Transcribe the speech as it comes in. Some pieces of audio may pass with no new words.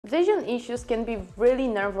Vision issues can be really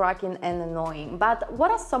nerve-wracking and annoying, but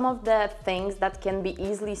what are some of the things that can be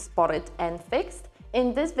easily spotted and fixed?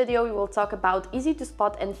 In this video, we will talk about easy to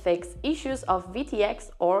spot and fix issues of VTX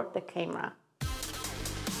or the camera.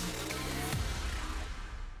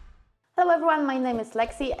 Hello everyone, my name is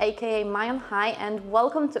Lexi, aka Mayon High, and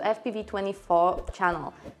welcome to FPV24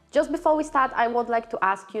 channel. Just before we start, I would like to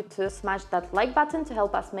ask you to smash that like button to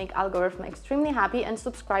help us make algorithm extremely happy, and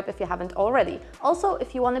subscribe if you haven't already. Also,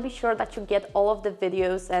 if you want to be sure that you get all of the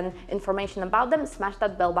videos and information about them, smash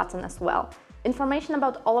that bell button as well. Information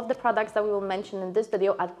about all of the products that we will mention in this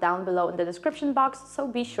video are down below in the description box, so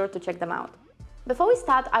be sure to check them out. Before we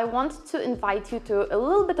start, I want to invite you to a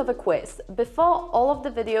little bit of a quiz. Before all of the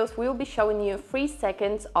videos, we will be showing you 3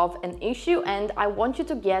 seconds of an issue, and I want you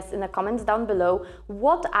to guess in the comments down below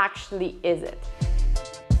what actually is it.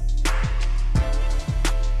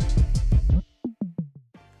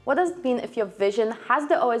 What does it mean if your vision has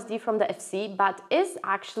the OSD from the FC but is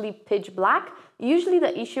actually pitch black? Usually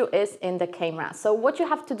the issue is in the camera. So what you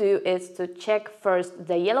have to do is to check first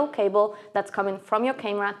the yellow cable that's coming from your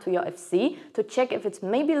camera to your FC, to check if it's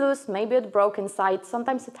maybe loose, maybe it broke inside,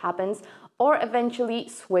 sometimes it happens, or eventually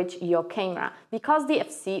switch your camera, because the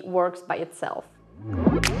FC works by itself.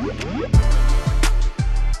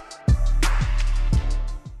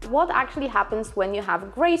 What actually happens when you have a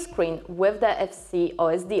gray screen with the FC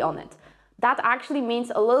OSD on it? That actually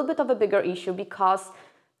means a little bit of a bigger issue, because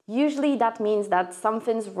usually that means that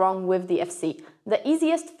something's wrong with the FC. The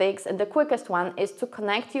easiest fix and the quickest one is to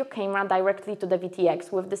connect your camera directly to the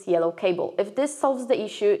VTX with this yellow cable. If this solves the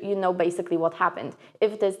issue, you know basically what happened.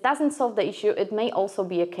 If this doesn't solve the issue, it may also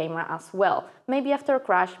be a camera as well. Maybe after a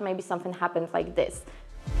crash, maybe something happened like this.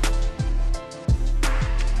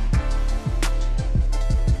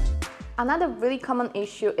 Another really common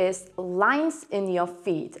issue is lines in your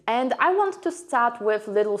feed, and I want to start with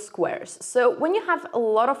little squares. So when you have a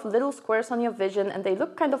lot of little squares on your vision and they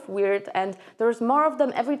look kind of weird and there's more of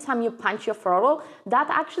them every time you punch your throttle,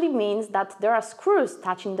 that actually means that there are screws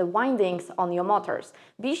touching the windings on your motors.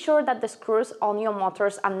 Be sure that the screws on your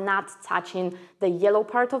motors are not touching the yellow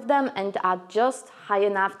part of them and are just high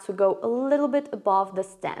enough to go a little bit above the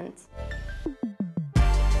stand.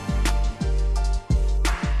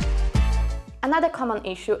 Another common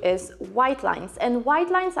issue is white lines, and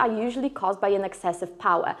white lines are usually caused by an excessive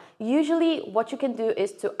power. Usually what you can do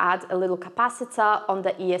is to add a little capacitor on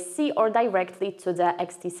the ESC or directly to the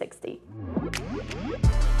XT60.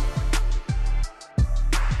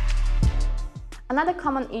 Another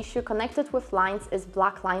common issue connected with lines is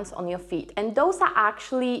black lines on your feet, and those are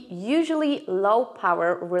actually usually low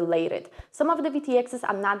power related. Some of the VTXs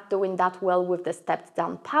are not doing that well with the stepped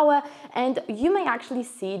down power, and you may actually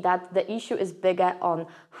see that the issue is bigger on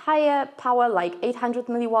higher power like 800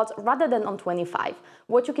 milliwatts rather than on 25.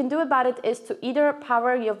 What you can do about it is to either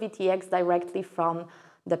power your VTX directly from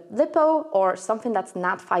the LiPo or something that's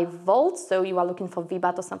not 5 volts, so you are looking for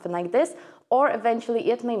VBAT or something like this, or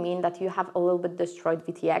eventually it may mean that you have a little bit destroyed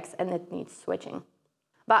VTX and it needs switching.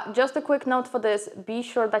 But just a quick note for this, be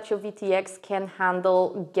sure that your VTX can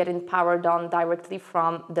handle getting powered on directly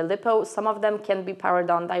from the LiPo. Some of them can be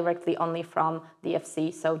powered on directly only from the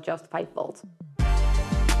FC, so just 5 volts.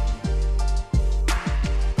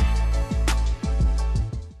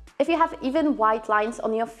 If you have even white lines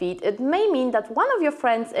on your feet, it may mean that one of your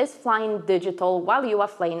friends is flying digital while you are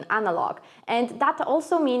flying analog. And that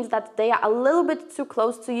also means that they are a little bit too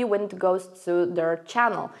close to you when it goes to their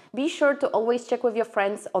channel. Be sure to always check with your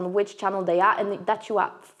friends on which channel they are and that you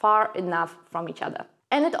are far enough from each other.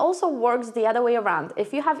 And it also works the other way around.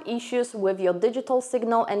 If you have issues with your digital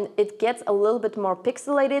signal and it gets a little bit more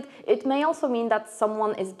pixelated, it may also mean that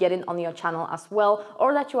someone is getting on your channel as well,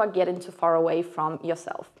 or that you are getting too far away from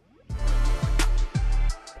yourself.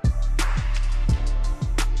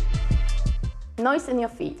 Noise in your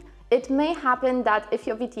feed. It may happen that if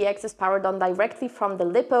your VTX is powered on directly from the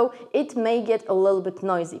LiPo, it may get a little bit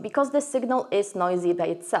noisy because the signal is noisy by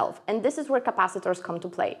itself, and this is where capacitors come to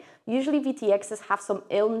play. Usually VTXs have some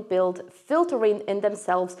inbuilt filtering in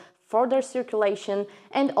themselves for their circulation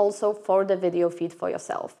and also for the video feed for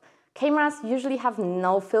yourself. Cameras usually have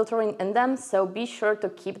no filtering in them, so be sure to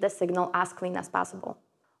keep the signal as clean as possible.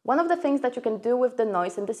 One of the things that you can do with the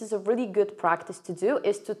noise, and this is a really good practice to do,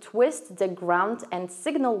 is to twist the ground and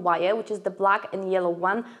signal wire, which is the black and yellow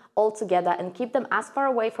one, all together and keep them as far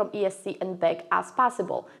away from ESC and back as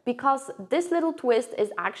possible, because this little twist is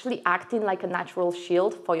actually acting like a natural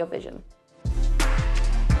shield for your vision.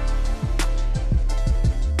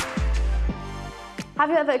 Have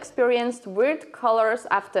you ever experienced weird colors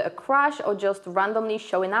after a crash or just randomly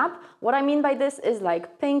showing up? What I mean by this is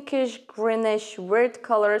like pinkish, greenish, weird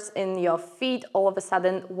colors in your feed all of a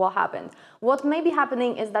sudden. What happened? What may be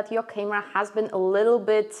happening is that your camera has been a little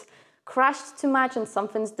bit crashed too much and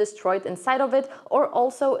something's destroyed inside of it, or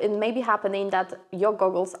also it may be happening that your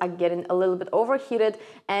goggles are getting a little bit overheated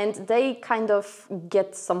and they kind of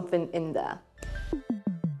get something in there.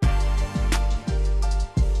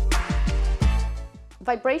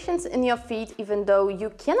 Vibrations in your feet, even though you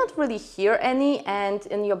cannot really hear any and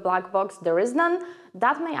in your black box there is none,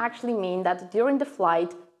 that may actually mean that during the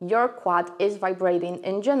flight your quad is vibrating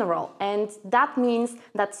in general, and that means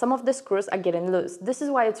that some of the screws are getting loose. This is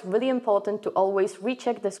why it's really important to always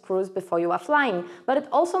recheck the screws before you are flying, but it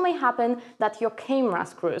also may happen that your camera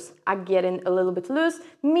screws are getting a little bit loose,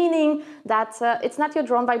 meaning that it's not your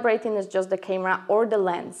drone vibrating, it's just the camera or the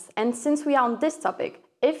lens. And since we are on this topic,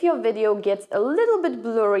 if your video gets a little bit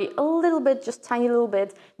blurry, a little bit, just tiny little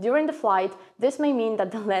bit during the flight, this may mean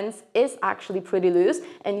that the lens is actually pretty loose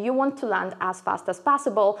and you want to land as fast as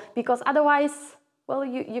possible, because otherwise, well,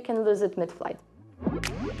 you can lose it mid-flight.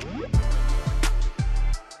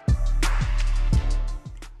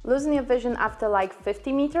 Losing your vision after like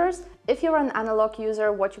 50 meters. If you're an analog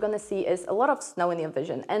user, what you're gonna see is a lot of snow in your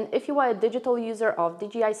vision. And if you are a digital user of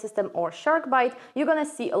DJI system or Sharkbite, you're gonna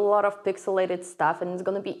see a lot of pixelated stuff and it's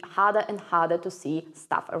gonna be harder and harder to see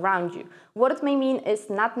stuff around you. What it may mean is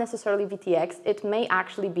not necessarily VTX, it may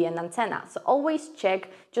actually be an antenna. So always check,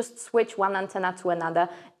 just switch one antenna to another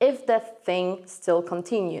if the thing still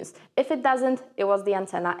continues. If it doesn't, it was the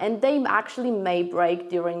antenna, and they actually may break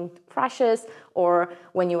during crashes or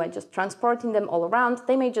when you are just transporting them all around,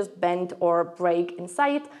 they may just bend or break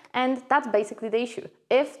inside, and that's basically the issue.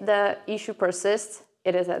 If the issue persists,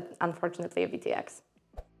 it is unfortunately a VTX.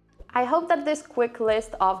 I hope that this quick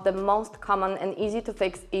list of the most common and easy to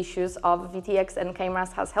fix issues of VTX and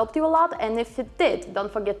cameras has helped you a lot, and if it did,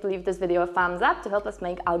 don't forget to leave this video a thumbs up to help us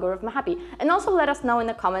make algorithm happy. And also let us know in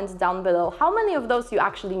the comments down below how many of those you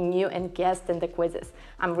actually knew and guessed in the quizzes.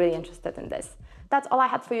 I'm really interested in this. That's all I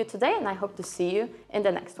had for you today, and I hope to see you in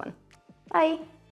the next one. Bye!